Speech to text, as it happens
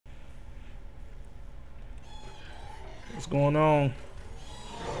What's going on?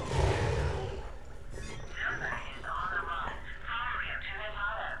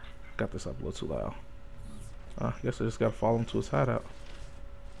 Got this up a little too loud. I guess I just gotta follow him to his hideout.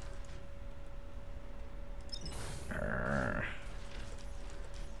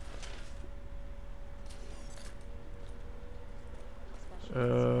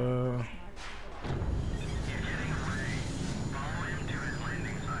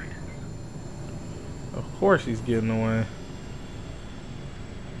 Of course he's getting away.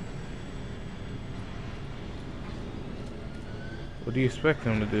 What do you expect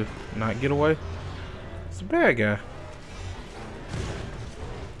him to do? Not get away? It's a bad guy.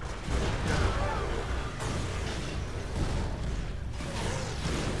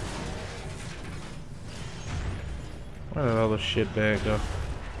 Where did that other shit bag go?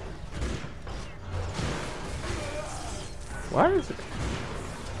 Why is it?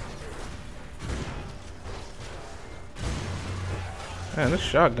 Man, this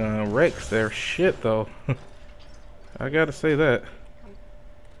shotgun wrecks their shit though. I gotta say that.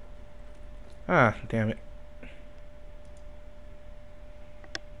 Ah, damn it.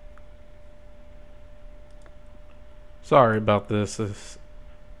 Sorry about this.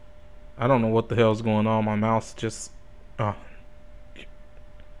 I don't know what the hell's going on. My mouse just... Oh.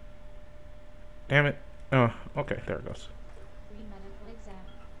 Damn it. Oh, okay, there it goes.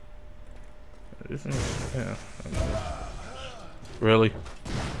 Isn't it? Yeah. Really?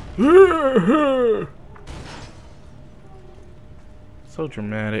 So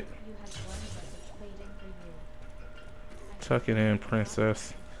dramatic. Tuck it in,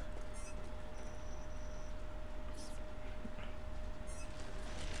 princess.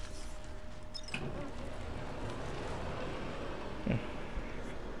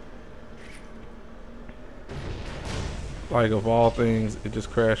 Like, of all things, it just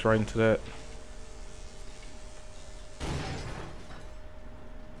crashed right into that.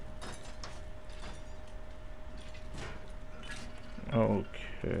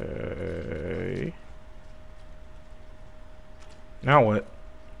 Okay. Now what?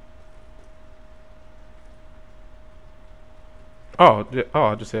 Oh,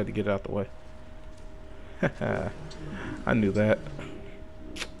 I just had to get it out the way. I knew that.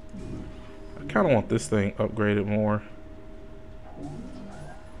 I kind of want this thing upgraded more.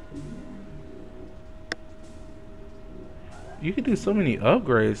 You can do so many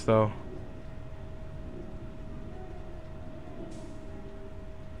upgrades though.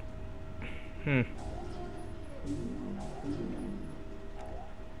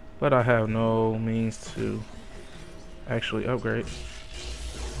 But I have no means to actually upgrade.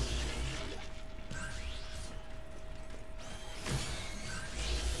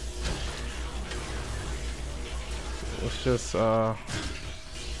 Let's just how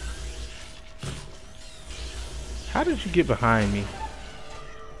did you get behind me?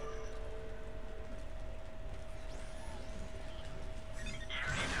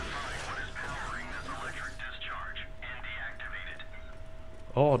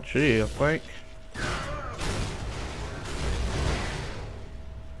 Oh gee, I think.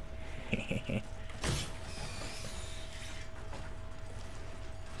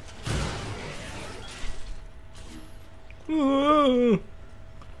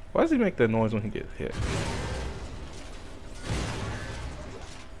 Why does he make that noise when he gets hit?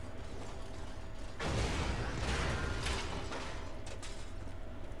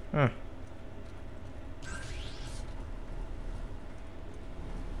 Huh.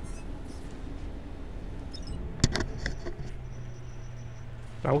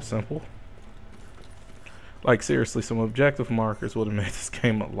 That was simple. Like, seriously, some objective markers would have made this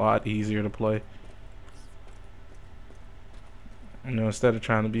game a lot easier to play. You know, instead of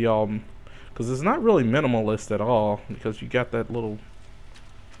trying to be all... Because it's not really minimalist at all, because you got that little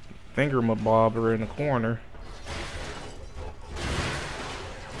thingamabobber in the corner.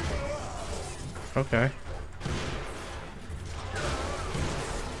 Okay.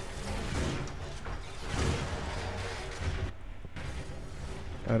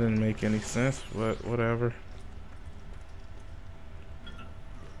 That didn't make any sense, but whatever.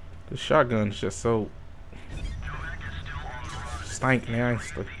 The shotgun's just so stank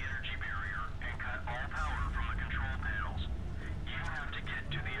nasty.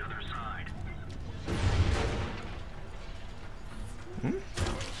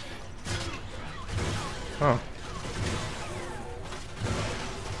 Oh.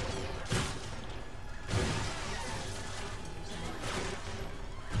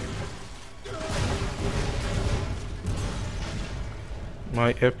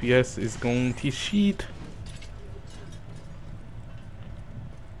 My FPS is going to shit.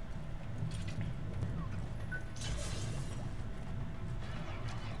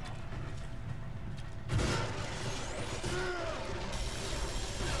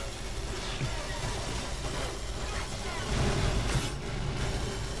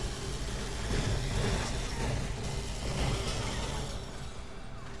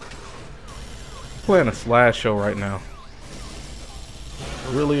 playing a slideshow right now.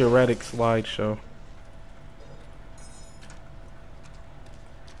 A really erratic slideshow.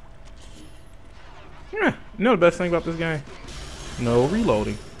 Yeah, you know the best thing about this game? No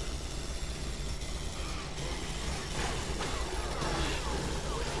reloading.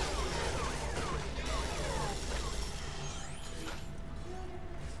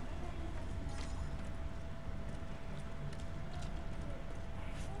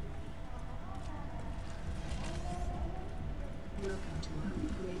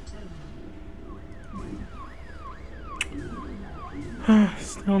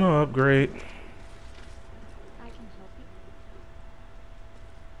 Still no upgrade. I can help you.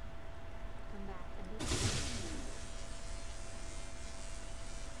 Come back and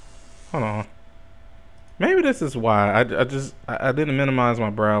Hold on. Maybe this is why I didn't minimize my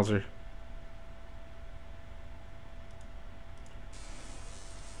browser.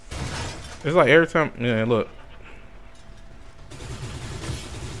 It's like every time, yeah, look.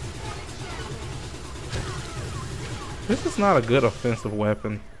 This is not a good offensive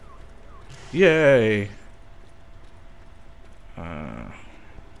weapon. Yay.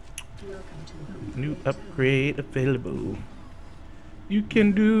 New upgrade available. You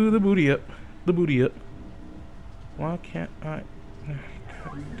can do the booty up. The booty up. Why can't I?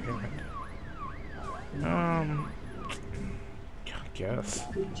 God damn it. I guess.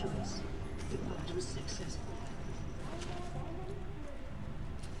 Good choice. The pod was successful.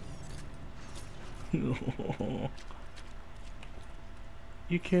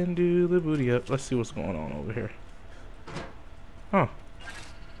 You can do the booty up. Let's see what's going on over here. Huh.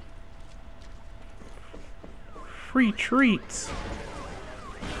 Free treats.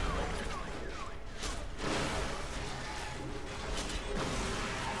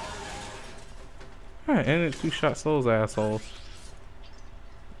 Alright, and it two-shots those assholes.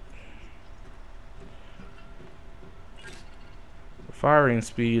 The firing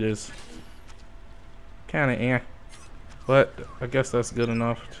speed is kinda but I guess that's good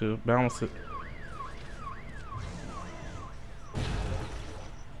enough to balance it.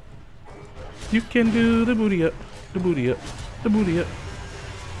 You can do the booty up, the booty up, the booty up.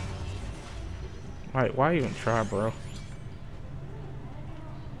 Alright, why even try, bro?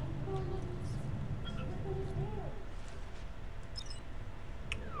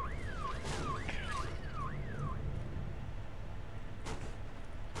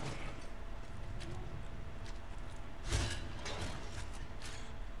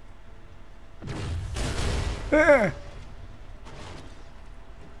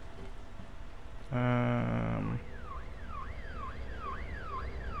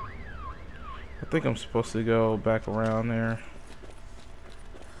 I think I'm supposed to go back around there.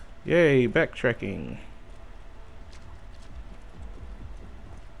 Yay, backtracking.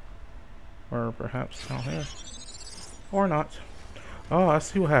 Or perhaps down here. Or not. Oh, I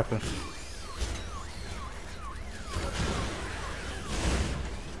see what happens.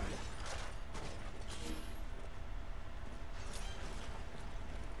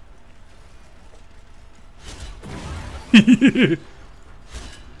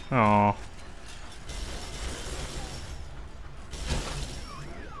 Oh.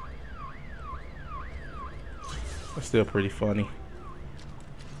 That's still pretty funny.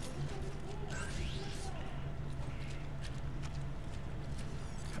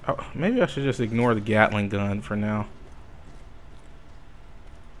 Oh, maybe I should just ignore the Gatling gun for now.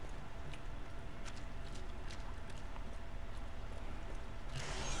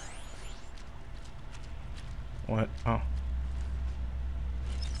 What? Oh.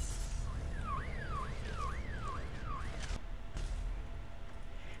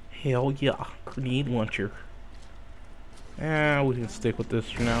 Hell yeah, grenade launcher. We can stick with this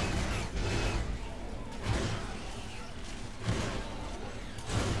for now.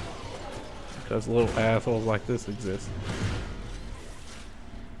 Because little assholes like this exist.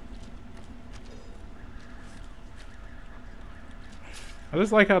 I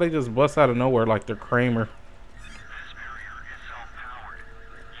just like how they just bust out of nowhere like they're Kramer. This barrier is self-powered.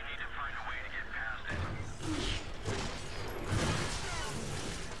 You need to find a way to get past it.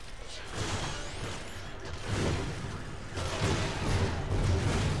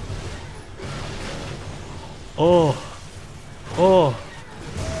 Oh. Oh.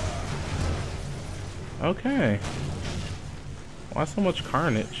 Okay. Why so much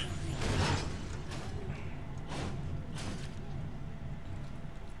carnage?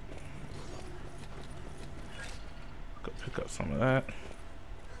 Go pick up some of that.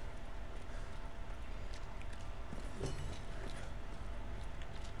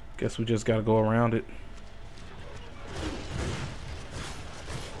 Guess we just gotta go around it.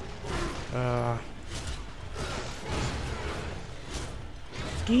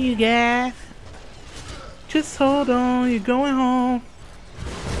 You guys, just hold on. You're going home.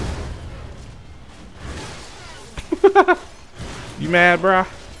 You mad, bruh?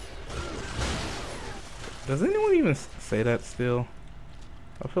 Does anyone even say that still?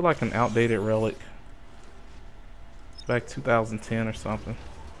 I feel like an outdated relic. Back 2010 or something.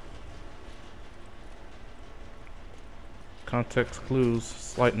 Context clues,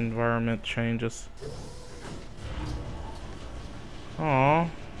 slight environment changes. Aw,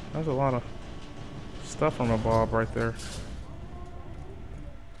 that's a lot of stuff on the Bob right there.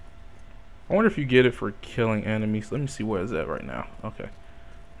 I wonder if you get it for killing enemies. Let me see where it's at right now. Okay.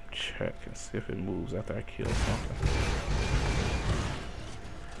 Check and see if it moves after I kill something.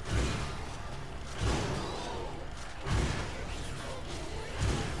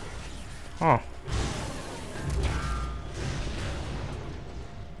 Huh.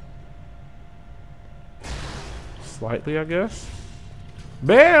 Slightly, I guess.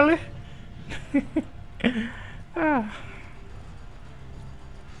 Barely. Ah.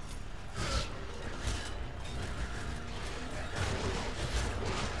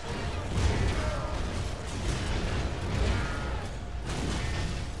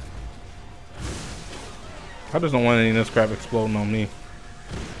 I just don't want any of this crap exploding on me.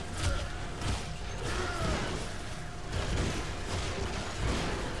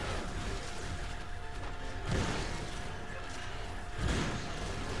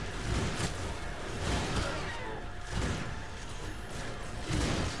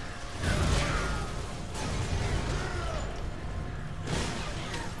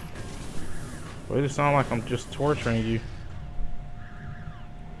 Well, it just sounds like I'm just torturing you.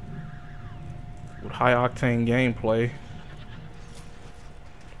 With high octane gameplay.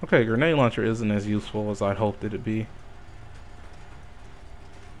 Okay, grenade launcher isn't as useful as I'd hoped it'd be.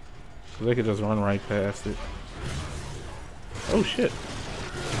 So they could just run right past it. Oh shit.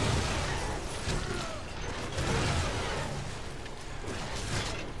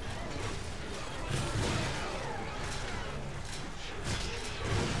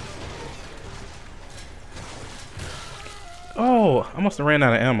 Oh, I must have ran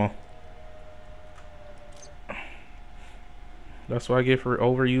out of ammo. That's what I get for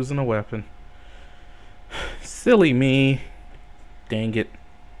overusing a weapon. Silly me. Dang it.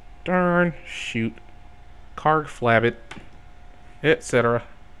 Darn. Shoot. Carg flabbit. Etc.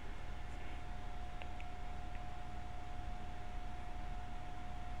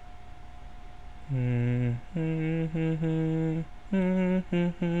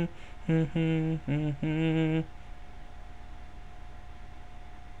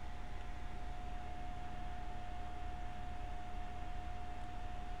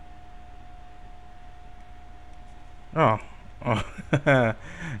 Oh. Oh.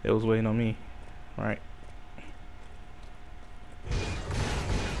 It was waiting on me. Right.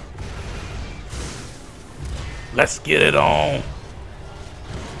 Let's get it on.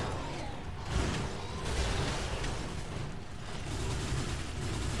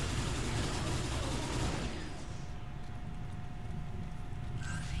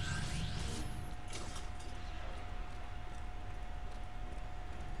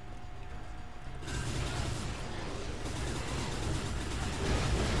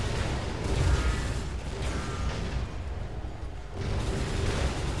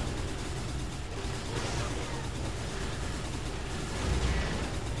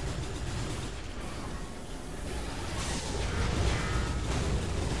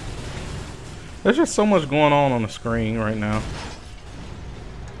 There's just so much going on the screen right now.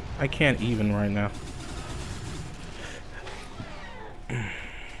 I can't even right now.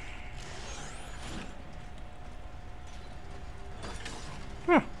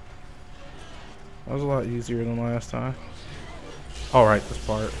 Huh. That was a lot easier than last time. Alright, this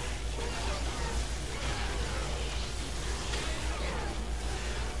part.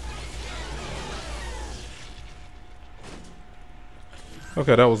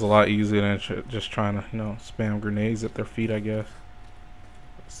 Okay, that was a lot easier than just trying to, you know, spam grenades at their feet, I guess.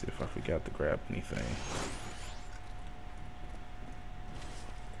 Let's see if I forgot to grab anything.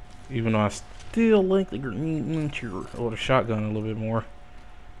 Even though I still like the grenade launcher or the shotgun a little bit more.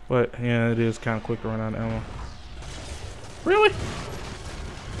 But, yeah, it is kind of quick to run out of ammo. Really?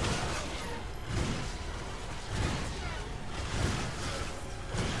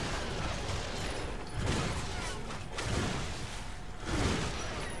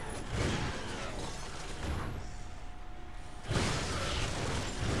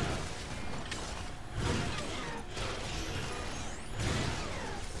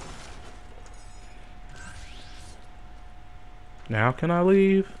 Now can I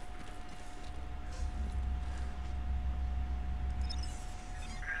leave?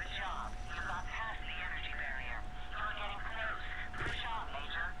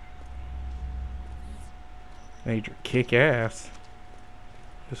 Major kick ass.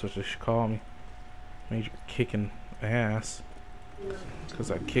 That's what they should call me. Major kicking ass.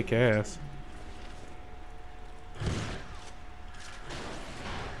 Because I kick ass.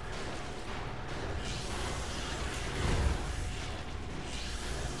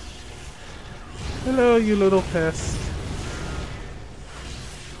 Hello, you little pest.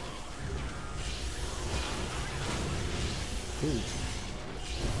 Ooh.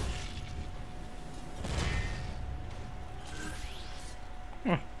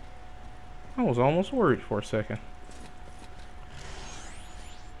 Huh. I was almost worried for a second.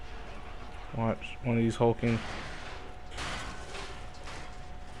 Watch one of these hulking.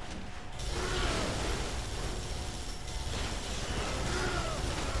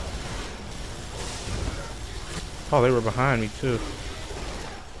 Oh, they were behind me too.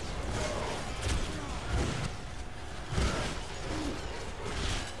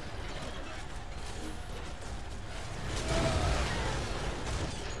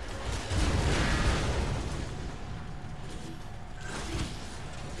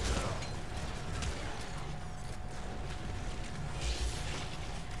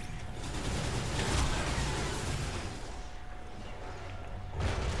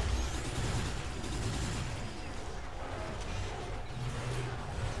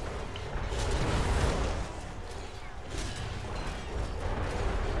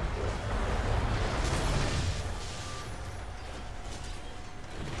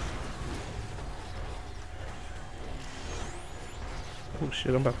 Oh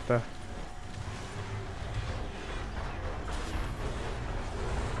shit, I'm about to die.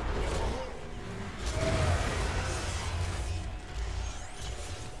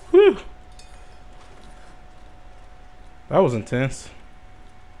 Whew! That was intense.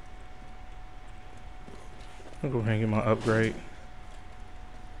 I'll go ahead and get my upgrade.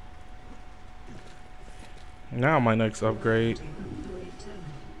 Now my next upgrade.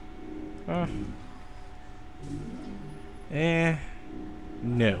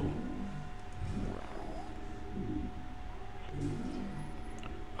 No.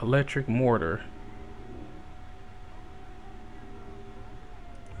 Electric mortar.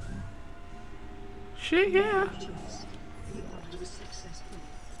 Shit, yeah.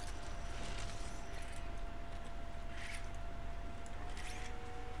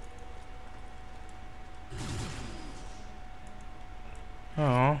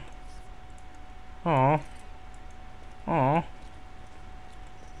 Aw. Aw. Aw.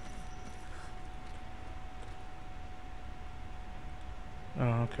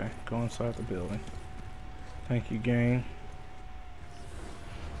 Oh, okay. Go inside the building. Thank you, game.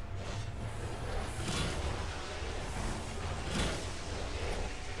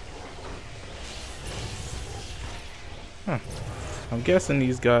 Huh. I'm guessing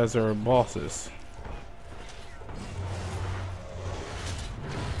these guys are bosses.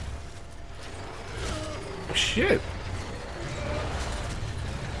 Shit.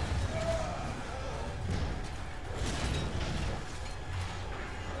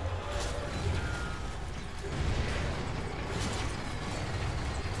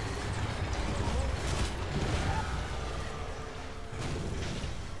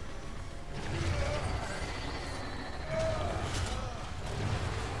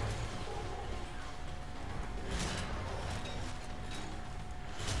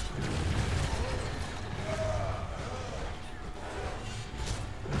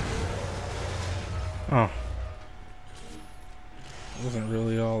 Oh. It wasn't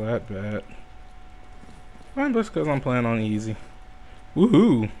really all that bad. Fine, just because I'm playing on easy.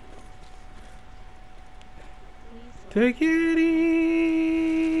 Woohoo! Take it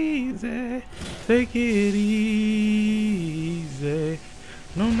easy. Take it easy.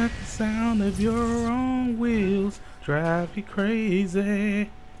 Don't let the sound of your own wheels drive you crazy.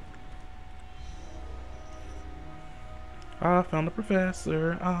 I found a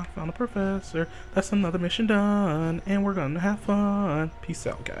professor. I found a professor. That's another mission done. And we're gonna have fun. Peace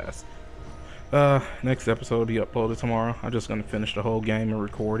out, guys. Next episode will be uploaded tomorrow. I'm just gonna finish the whole game and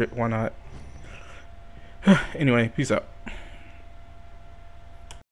record it. Why not? Anyway, peace out.